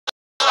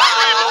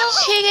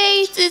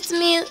it's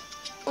me,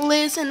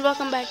 Liz, and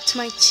welcome back to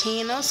my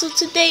channel. So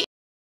today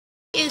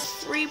is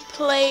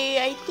Freeplay.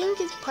 I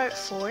think it's part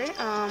 4,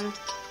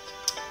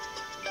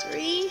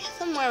 3,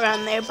 somewhere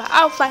around there, but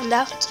I'll find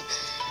out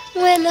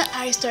when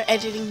I start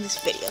editing this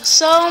video.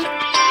 So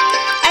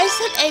I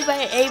said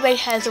everybody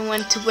hasn't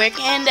went to work,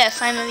 and that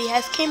finally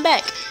has came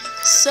back.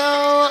 So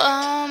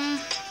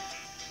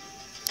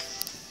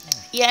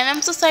yeah, and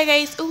I'm so sorry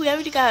guys. Oh, we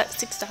already got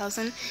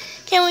 6,000.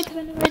 Can't wait to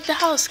renovate the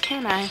house,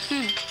 can I?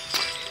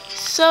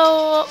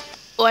 So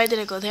why did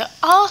I go there?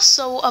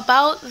 Also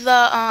about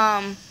the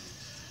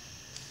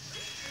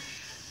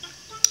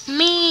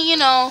me,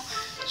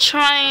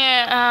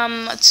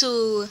 trying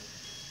to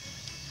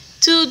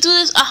do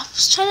this. I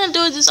was trying to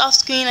do this off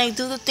screen, like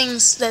do the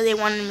things that they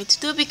wanted me to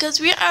do,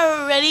 because we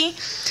are already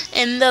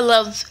in the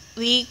love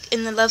week,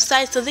 in the love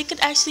side, so they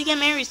could actually get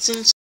married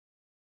soon.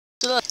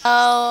 So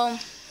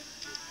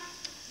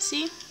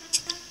see,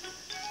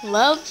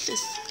 love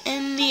is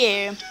in the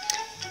air.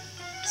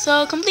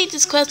 So complete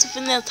this quest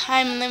within the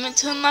time limit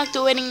to unlock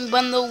the wedding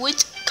bundle,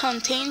 which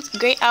contains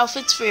great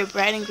outfits for your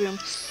bride and groom.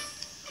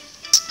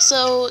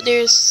 So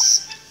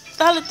there's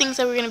a lot of things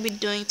that we're gonna be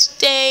doing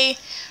today.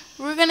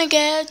 We're gonna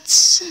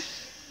get,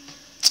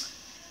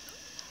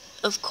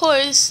 of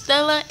course,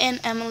 Stella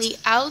and Emily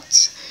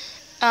out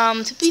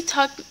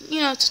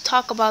to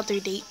talk about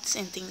their dates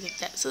and things like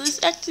that. So this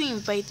actually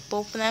invites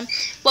both of them,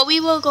 but we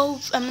will go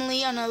with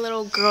Emily on a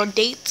little girl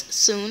date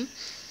soon.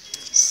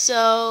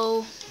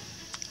 So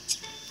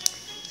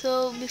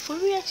before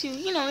we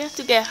actually, we have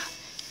to get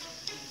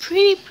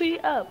pretty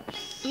up,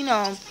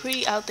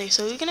 pretty out there.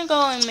 So we're gonna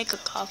go and make a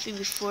coffee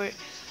before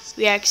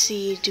we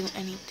actually do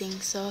anything.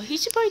 So he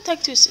should probably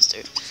talk to his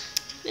sister.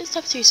 Let's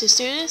talk to your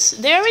sisters.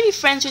 They're already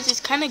friends, which is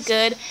kind of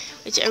good,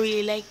 which I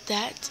really like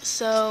that.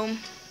 So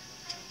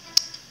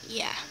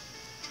yeah,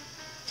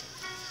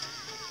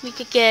 we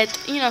could get,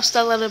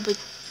 Stella a little bit.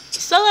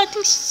 I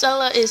think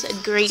Stella is a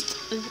great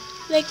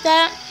like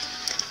that.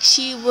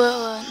 She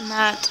will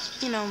not,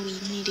 be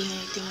needing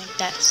anything like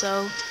that.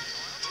 So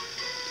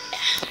yeah.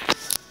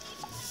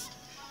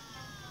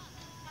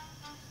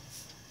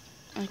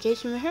 Okay,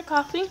 she made her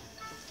coffee.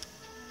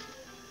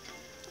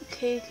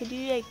 Okay, could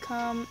you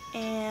come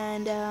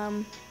and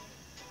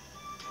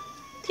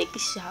take a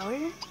shower,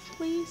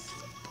 please?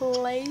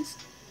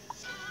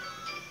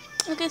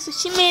 Okay, so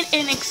she made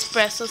an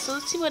espresso. So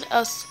let's see what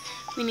else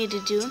we need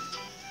to do.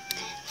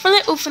 For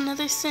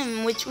another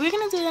sim, which we're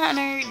gonna do that on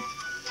our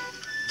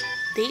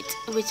date,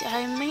 which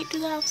I might do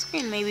that off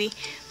screen, maybe.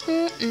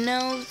 Who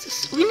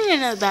knows? We need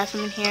another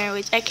bathroom in here,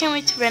 which I can't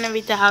wait to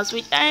renovate the house,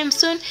 which I am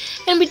soon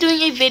gonna be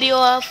doing a video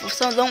of,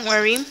 so don't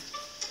worry.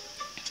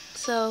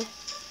 So,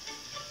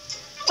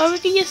 or we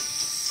could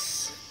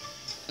just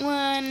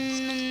I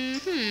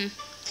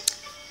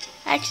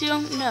actually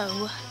don't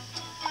know.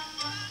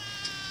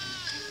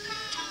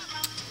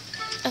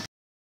 Okay,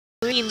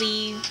 we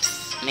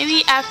leaves.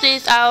 Maybe after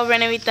this I'll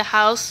renovate the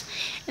house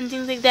and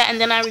things like that,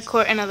 and then I'll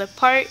record another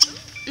part.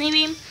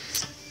 Maybe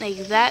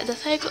like that.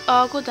 That's how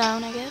I'll go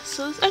down, I guess.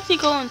 So let's actually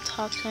go and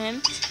talk to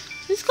him.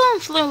 Let's go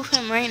and flirt with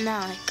him right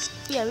now. Like,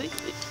 yeah, we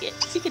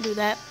could do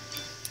that.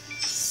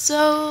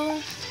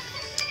 So,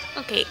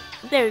 okay,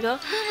 there we go.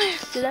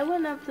 Did I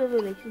win up the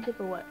relationship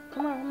or what?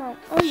 Come on.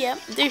 Oh yeah,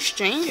 they're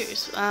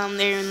strangers.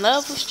 They're in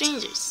love with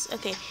strangers.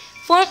 Okay,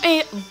 form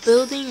a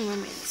building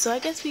romance. So I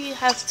guess we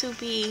have to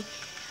be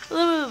a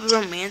little bit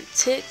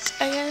romantic,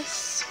 I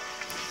guess.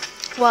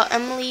 While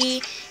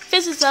Emily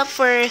fizzes up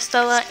for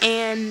Stella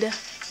and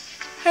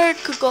her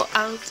could go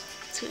out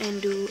and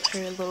do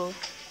her little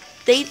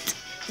date,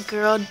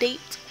 girl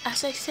date,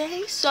 as I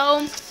say.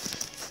 So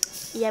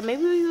yeah,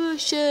 maybe we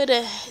should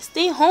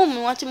stay home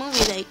and watch a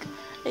movie,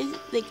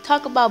 like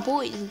talk about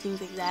boys and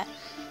things like that.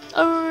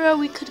 Or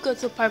we could go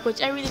to the park,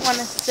 which I really want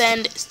to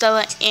send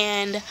Stella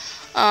and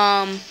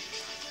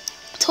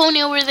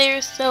Tony over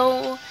there.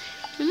 So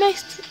we might,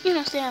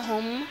 stay at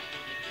home.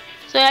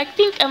 So I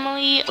think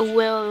Emily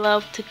will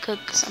love to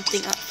cook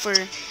something up for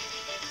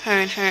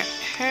her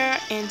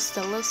and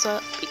Stella. So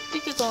we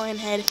could go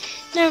ahead and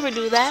never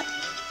do that.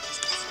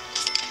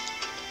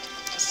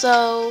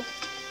 So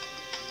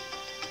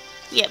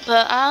yeah,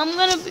 but I'm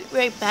gonna be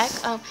right back.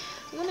 I'm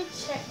gonna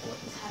check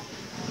what's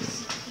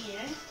happening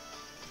here.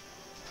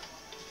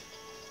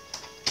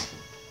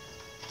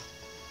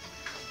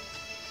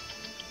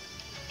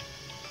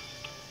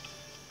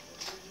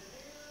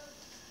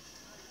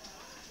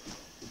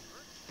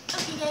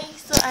 Okay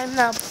guys, so I'm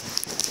now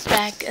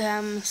back.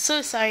 I'm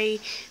so sorry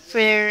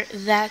for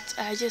that.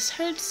 I just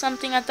heard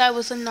something. I thought it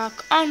was a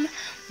knock on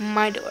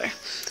my door.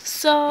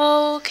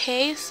 So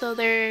okay, so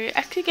they're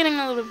actually getting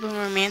a little bit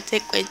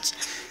romantic, which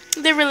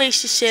their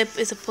relationship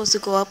is supposed to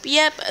go up.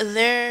 Yep,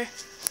 they're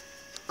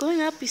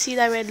going up. You see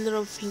that red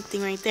little pink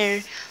thing right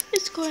there?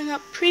 It's going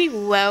up pretty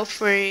well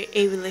for a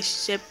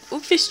relationship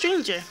with a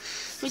stranger,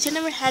 which I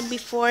never had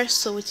before,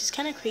 so which is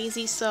kind of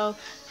crazy. So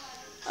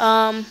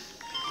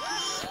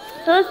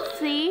let's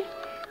see.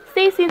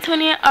 Stacy and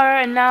Tony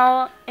are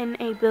now in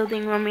a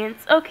building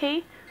romance.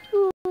 Okay.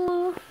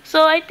 Ooh.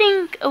 So I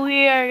think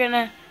we are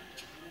gonna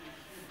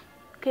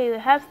Okay, we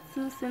have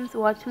two Sims to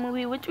watch a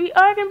movie, which we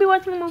are going to be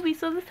watching a movie,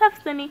 so let's have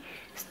Stenny,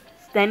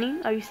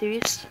 are you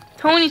serious?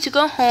 Tony to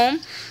go home,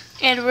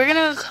 and we're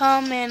going to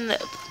come and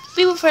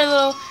be with our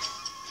little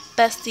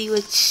bestie,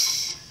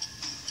 which,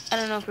 I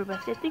don't know if we're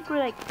bestie, I think we're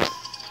like,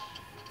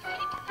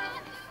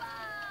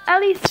 at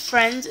least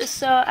friends,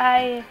 so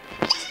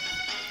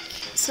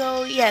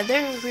yeah,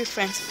 we're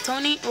friends.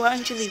 Tony, why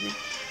don't you leave me?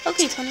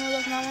 Okay, Tony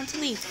does not want to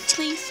leave.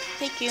 Please,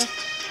 thank you.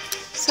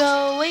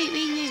 So, wait,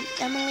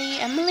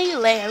 Emily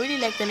Lay. I really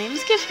like the name.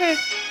 Let's give her,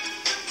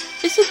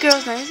 it's a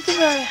girl's name. Let's give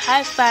her a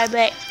high five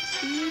back.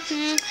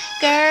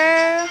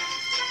 Girl.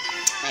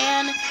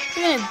 And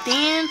we're gonna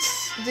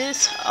dance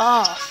this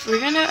off.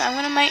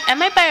 I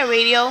might buy a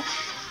radio.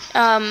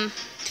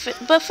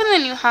 But for the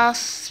new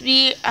house,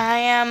 I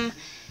am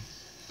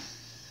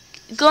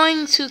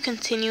going to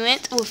continue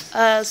it with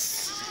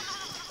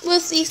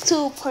these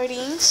two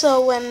partying.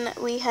 So when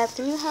we have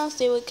the new house,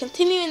 they will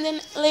continue, and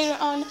then later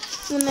on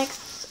in the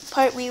next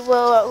part we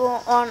will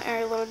go on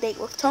our little date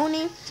with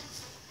Tony,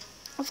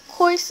 of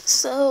course.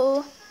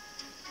 So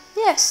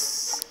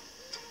yes,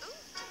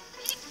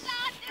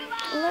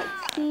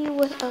 let's see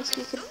what else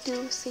we could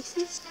do,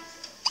 Stacey.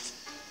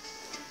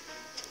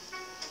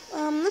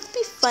 Let's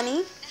be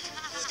funny,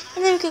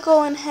 and then we could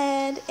go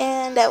ahead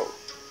and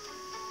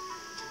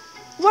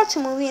watch a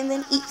movie and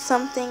then eat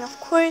something, of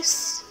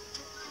course.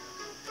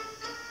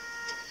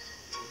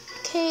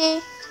 Okay,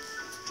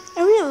 I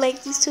really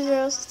like these two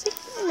girls. It's like,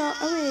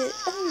 I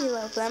really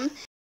love them.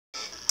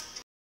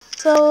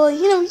 So,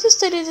 we just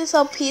started this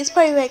LP. It's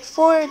probably like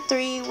 4 or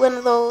 3, one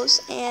of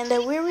those, and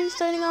we're really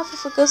starting off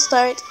with a good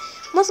start.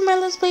 Most of my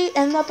Let's Play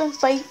end up in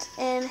fight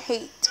and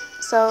hate.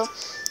 So,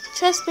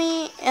 trust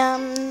me,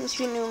 if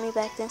you knew me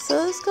back then. So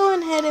let's go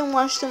ahead and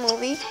watch the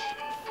movie,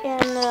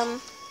 and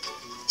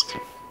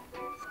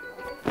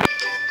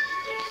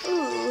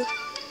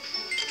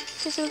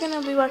so we're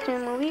gonna be watching a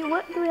movie.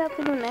 What do we have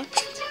to do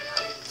next?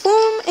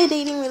 Form a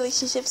dating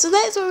relationship. So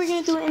that's what we're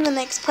gonna do in the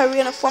next part. We're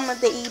gonna form a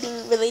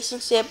dating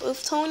relationship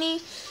with Tony.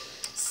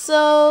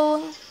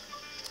 So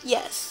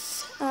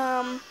yes,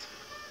 form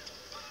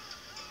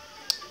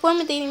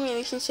a dating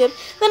relationship.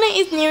 The night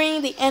is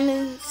nearing the end,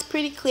 and it's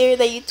pretty clear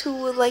that you two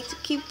would like to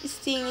keep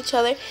seeing each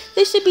other.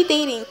 They should be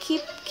dating.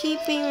 Keep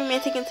being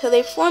romantic until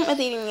they form a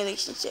dating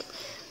relationship,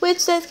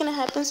 which that's gonna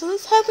happen. So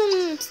let's have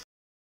them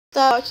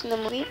start watching the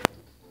movie.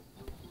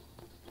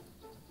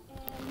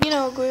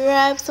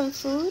 Grab some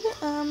food.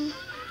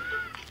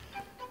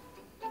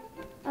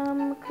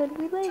 Could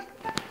we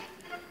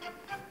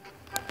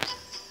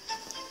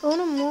I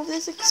wanna move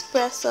this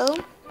espresso.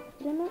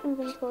 Put in the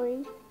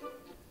inventory.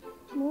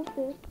 Move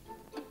this.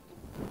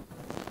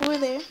 Over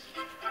there.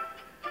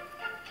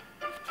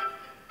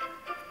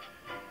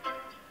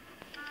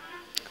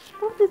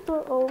 Move this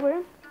door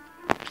over.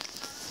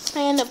 I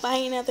end up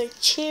buying another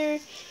chair,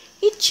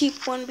 a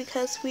cheap one,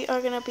 because we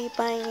are gonna be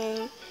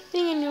making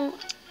a new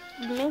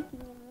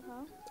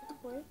house,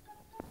 of course.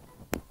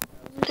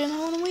 We don't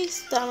want to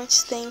waste that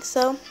much things.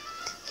 So,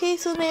 okay,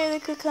 so there they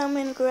could come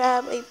and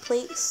grab a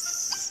plate.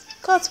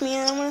 Caught me,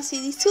 and I want to see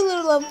these two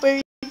little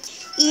lovebirds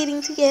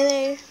eating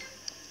together.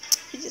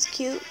 Which is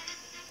cute.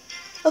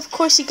 Of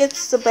course, she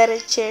gets the better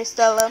chair,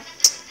 Stella.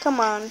 Come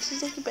on,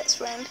 she's like your best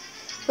friend,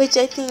 which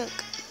I think.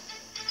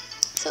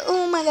 So,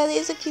 oh my god,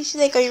 this is so cute. She's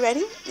like, are you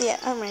ready? Yeah,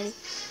 I'm ready.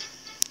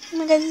 Oh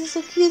my god, this is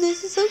so cute.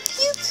 This is so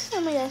cute.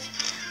 Oh my gosh.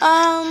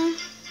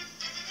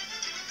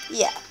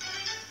 Yeah.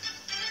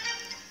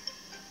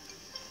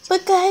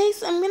 But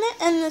guys, I'm gonna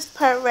end this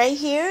part right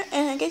here,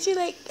 and I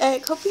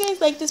hope you guys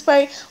like this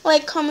part.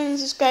 Like, comment, and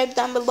subscribe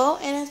down below,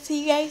 and I'll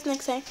see you guys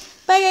next time.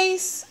 Bye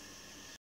guys.